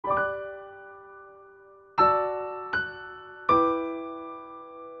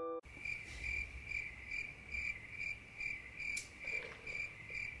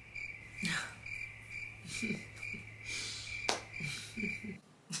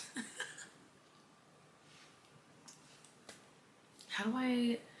how do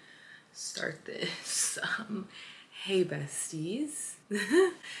I start this? Hey besties.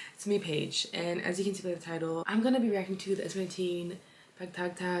 It's me, Paige, and as you can see by the title, I'm gonna be reacting to the SB19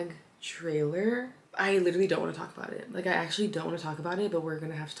 PAGTATAG trailer. I literally don't want to talk about it. Like, I actually don't want to talk about it, but we're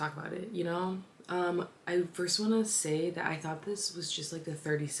gonna have to talk about it, you know? I first want to say that I thought this was just like the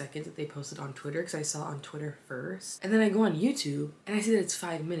 30 seconds that they posted on Twitter, because I saw it on Twitter first. And then I go on YouTube and I see that it's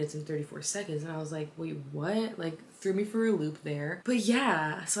 5 minutes and 34 seconds. And I was like, wait, what? Like, threw me for a loop there. But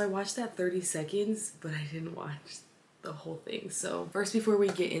yeah, so I watched that 30 seconds, but I didn't watch the whole thing. So first, before we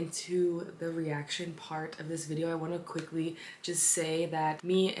get into the reaction part of this video, I want to quickly just say that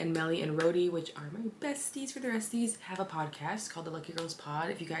me and Melly and Rody, which are my besties for the resties, have a podcast called The Lucky Girls Pod.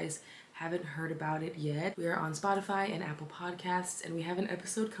 If you guys haven't heard about it yet, we are on Spotify and Apple Podcasts, and we have an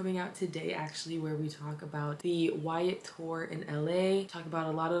episode coming out today actually where we talk about the Wyatt tour in LA, talk about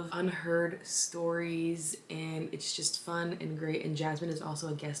a lot of unheard stories, and it's just fun and great. And Jasmine is also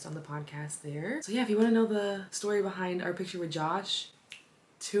a guest on the podcast there. So yeah, if you want to know the story behind our picture with Josh,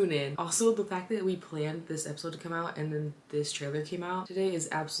 tune in. Also, the fact that we planned this episode to come out and then this trailer came out today is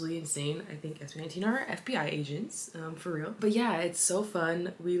absolutely insane. I think SB19 are FBI agents, for real. But yeah, it's so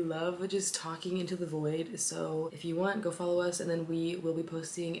fun. We love just talking into the void. So if you want, go follow us, and then we will be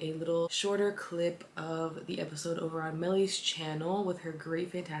posting a little shorter clip of the episode over on Melly's channel with her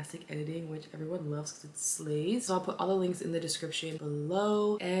great, fantastic editing, which everyone loves because it slays. So I'll put all the links in the description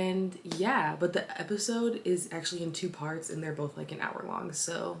below. And yeah, but the episode is actually in 2 parts and they're both like an hour long.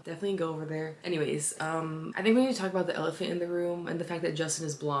 So definitely go over there. Anyways, I think we need to talk about the elephant in the room and the fact that Justin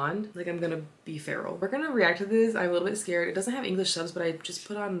is blonde. Like, I'm gonna be feral. We're gonna react to this. I'm a little bit scared. It doesn't have English subs, but I just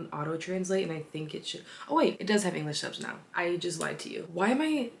put on auto translate and I think it should. Oh wait, it does have English subs now. I just lied to you. Why am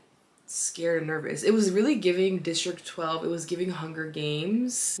I scared and nervous? It was really giving District 12. It was giving Hunger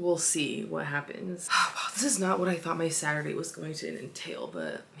Games. We'll see what happens. Wow, this is not what I thought my Saturday was going to entail,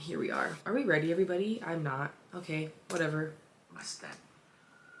 but here we are. Are we ready, everybody? I'm not. Okay, whatever.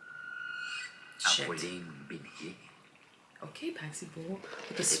 Shit. Okay, Paxi Bull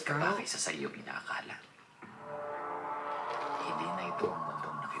with the sprout. Hindi na ito ang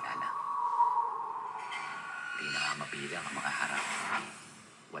mundong nakilala. Hindi na mapili ang mga harap.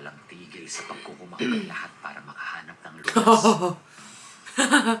 Walang tigil sa pagkukumang lahat para makahanap ng lunas.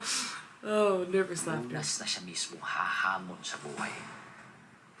 Oh, nervous laughter. Lunas na siya mismo hahamon sa buhay.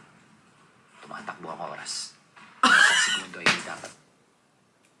 Tumatakbo ang oras. Sa segundo ay dapat.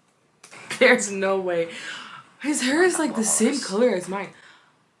 There's no way. His hair is like the same color as mine.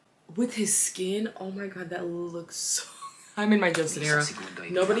 With his skin, oh my god, that looks so... I'm in my Justin era.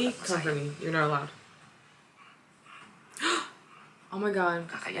 Nobody come for me. You're not allowed. Oh my god,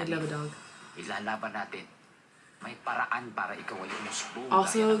 I love a dog.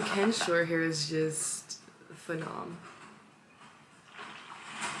 Also, Ken's short hair is just phenomenal.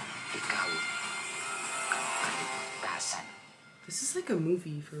 This is like a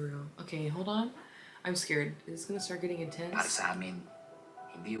movie for real. Okay, hold on. I'm scared. Is this gonna start getting intense? Para sa amin,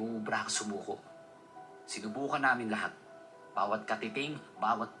 hindi uubra ang sumuko. Sinubukan namin lahat. Bawat katiting,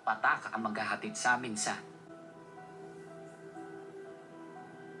 bawat patak ang maghahatid sa amin sa...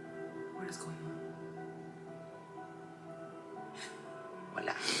 What is going on?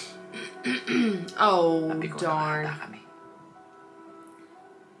 Wala. Oh, darn.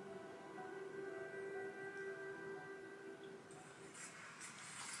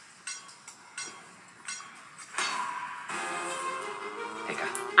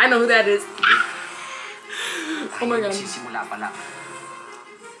 I know who that is. Oh my god.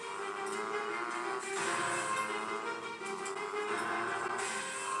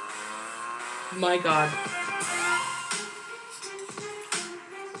 My god.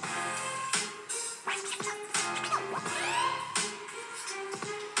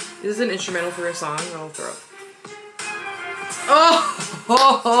 This is an instrumental for a song. I'll throw up.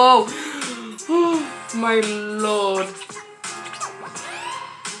 Oh, my lord.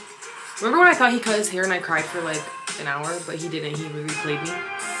 Remember when I thought he cut his hair and I cried for like an hour, but he didn't. He really played me.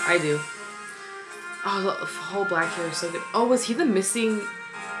 I do. Oh, the whole black hair is so good. Oh, was he the missing?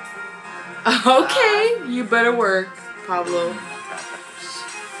 Okay, you better work, Pablo.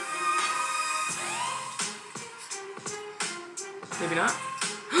 Maybe not.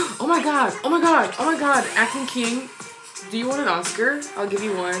 Oh my god! Oh my god! Oh my god! Acting King, do you want an Oscar? I'll give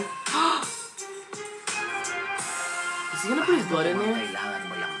you one. Is he gonna put his blood in there?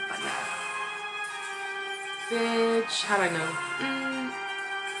 Bitch, how'd I know?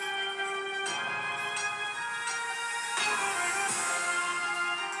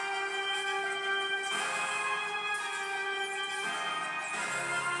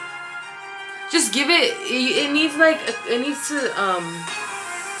 Just give it, it needs like, it needs to,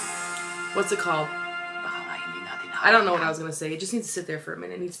 what's it called? I don't know what I was gonna say. It just needs to sit there for a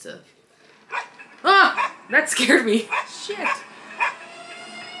minute. It needs to, ah, that scared me. Shit.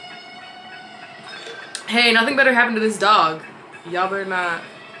 Hey, nothing better happened to this dog. Y'all better not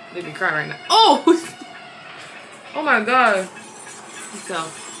make me cry right now. Oh! Oh my god. He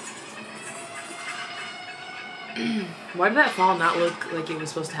fell. Why did that fall not look like it was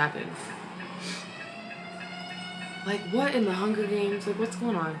supposed to happen? Like, what in the Hunger Games? Like, what's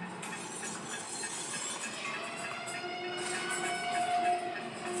going on?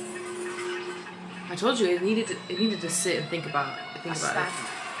 I told you it needed to sit and think about it.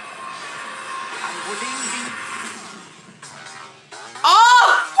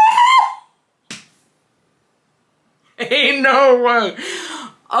 Oh! Ain't no one.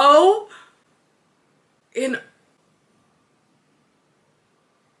 Oh,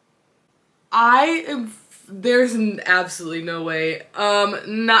 there's absolutely no way.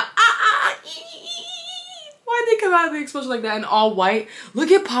 Not. Why'd they come out of the explosion like that in all white?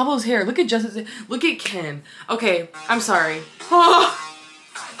 Look at Pablo's hair. Look at Justin's. Look at Ken. Okay, I'm sorry. Oh.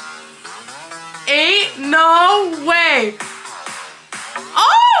 Ain't no way.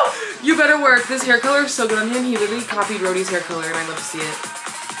 Oh! You better work. This hair color is so good on him. He literally copied Rhodey's hair color and I love to see it.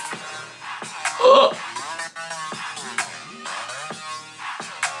 Oh!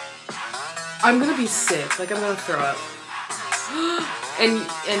 I'm gonna be sick. Like, I'm gonna throw up.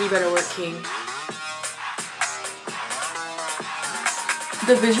 and you better work, King.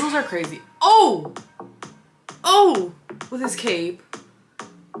 The visuals are crazy. Oh! Oh! With his cape.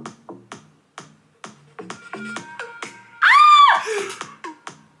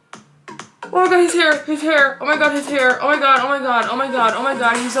 Oh my god, his hair, oh my god, his hair, oh my god, oh my god, oh my god, oh my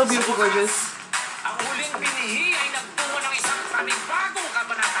god, he's so beautiful, gorgeous.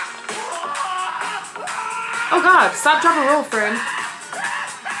 Oh god, stop, drop, and roll, friend.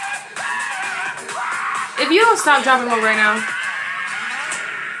 If you don't stop, drop, and roll right now.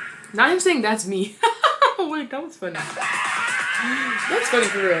 Not him saying that's me. Wait, that was funny. That's funny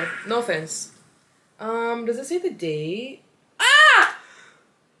for real, no offense. Does it say the date? Ah!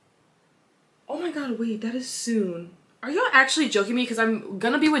 Oh my god, wait, that is soon. Are y'all actually joking me? Because I'm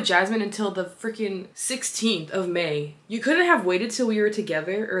gonna be with Jasmine until the freaking 16th of May. You couldn't have waited till we were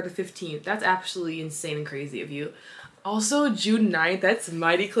together, or the 15th. That's absolutely insane and crazy of you. Also, June 9th, that's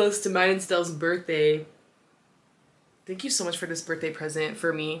mighty close to mine and Stell's birthday. Thank you so much for this birthday present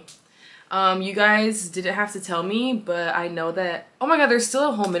for me. You guys didn't have to tell me, but I know that, oh my god, there's still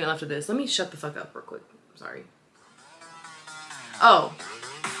a whole minute left of this. Let me shut the fuck up real quick. I'm sorry. Oh.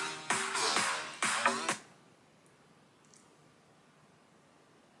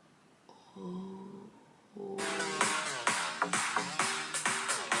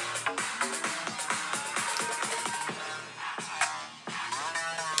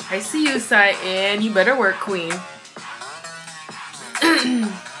 I see you, Sai, and you better work, queen.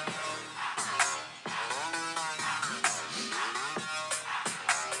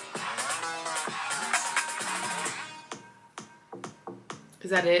 Is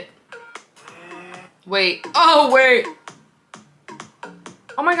that it? Wait. Oh, wait.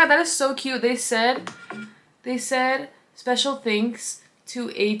 Oh my god, that is so cute. They said special thanks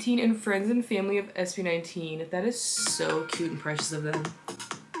to 18 and friends and family of SB19. That is so cute and precious of them.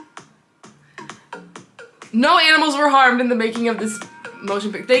 No animals were harmed in the making of this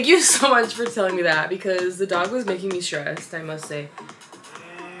motion picture. Thank you so much for telling me that, because the dog was making me stressed, I must say.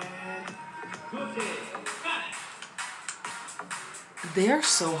 They are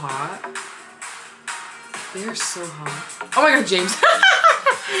so hot. They are so hot. Oh my god, James.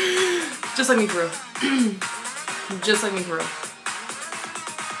 Just like me for real. Just like me for real.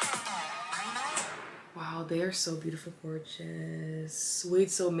 Wow, they are so beautiful, gorgeous. Wait,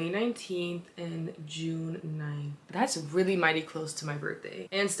 so May 19th and June 9th. That's really mighty close to my birthday.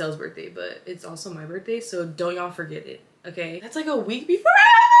 And Stell's birthday, but it's also my birthday, so don't y'all forget it, okay? That's like a week before.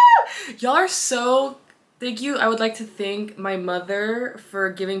 Y'all are so... Thank you. I would like to thank my mother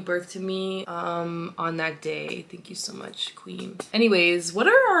for giving birth to me on that day. Thank you so much, queen. Anyways, what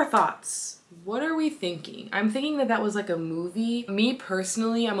are our thoughts? What are we thinking? I'm thinking that that was like a movie. Me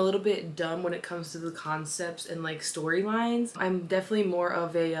personally, I'm a little bit dumb when it comes to the concepts and like storylines. I'm definitely more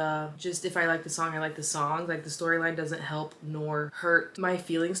of a just if I like the song, I like the song. Like the storyline doesn't help nor hurt my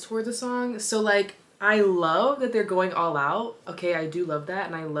feelings toward the song. So like I love that they're going all out. Okay, I do love that,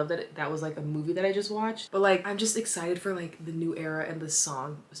 and I love that that was like a movie that I just watched. But like I'm just excited for like the new era and the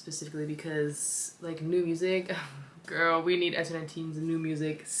song specifically because like new music, Girl, we need SB19's new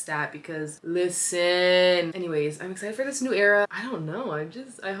music stat because listen. Anyways, I'm excited for this new era. I don't know.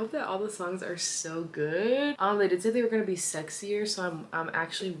 I hope that all the songs are so good. They did say they were gonna be sexier, so I'm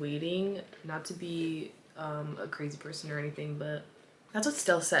actually waiting, not to be a crazy person or anything, but that's what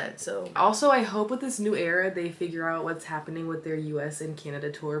Stell said. So also I hope with this new era they figure out what's happening with their US and Canada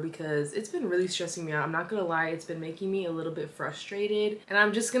tour, because it's been really stressing me out. I'm not gonna lie, it's been making me a little bit frustrated. And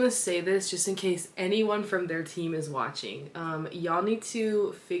I'm just gonna say this just in case anyone from their team is watching. Y'all need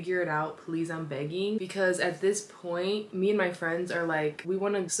to figure it out, please, I'm begging, because at this point me and my friends are like, we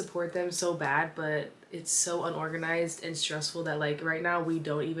want to support them so bad, but it's so unorganized and stressful that like right now we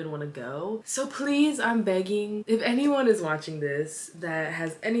don't even want to go. So please, I'm begging, if anyone is watching this that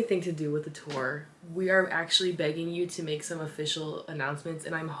has anything to do with the tour, we are actually begging you to make some official announcements,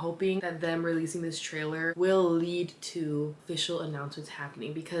 and I'm hoping that them releasing this trailer will lead to official announcements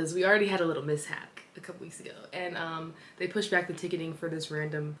happening, because we already had a little mishap a couple weeks ago, and they pushed back the ticketing for this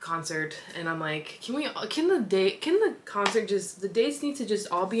random concert, and I'm like, can the concert just, the dates need to just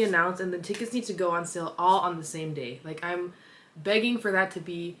all be announced and the tickets need to go on sale all on the same day. Like, I'm begging for that to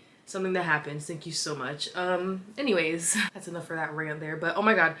be something that happens. Thank you so much. Anyways, that's enough for that rant there. But oh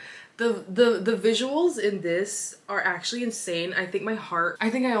my god, the visuals in this are actually insane. I think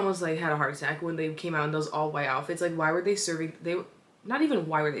I almost like had a heart attack when they came out in those all white outfits. Like, why were they serving? Not even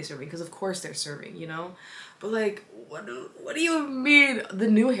why were they serving, because of course they're serving, you know? But like, what do you mean? The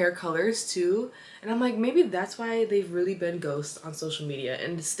new hair colors too. And I'm like, maybe that's why they've really been ghosts on social media.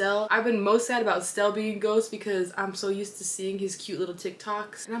 And Stell, I've been most sad about Stell being ghost because I'm so used to seeing his cute little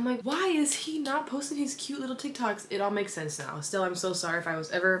TikToks. And I'm like, why is he not posting his cute little TikToks? It all makes sense now. Stell, I'm so sorry if I was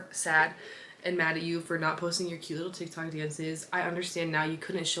ever sad and mad at you for not posting your cute little TikTok dances. I understand now you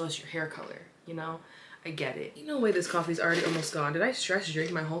couldn't show us your hair color, you know? I get it. You know, way this coffee's already almost gone. Did I stress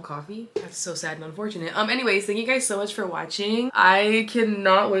drink my whole coffee? That's so sad and unfortunate. Anyways, thank you guys so much for watching. I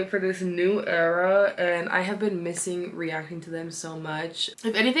cannot wait for this new era, and I have been missing reacting to them so much.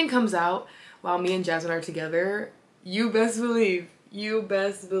 If anything comes out while me and Jasmine are together, you best believe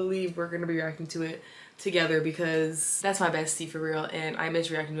we're gonna be reacting to it together, because that's my bestie for real, and I miss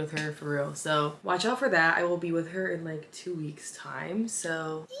reacting with her for real. So watch out for that. I will be with her in like 2 weeks time,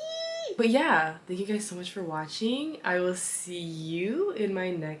 so but yeah, thank you guys so much for watching. I will see you in my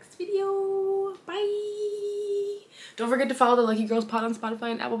next video. Bye. Don't forget to follow the Lucky Girls Pod on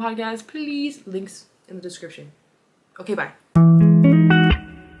Spotify and Apple Podcasts, please. Links in the description. Okay, bye.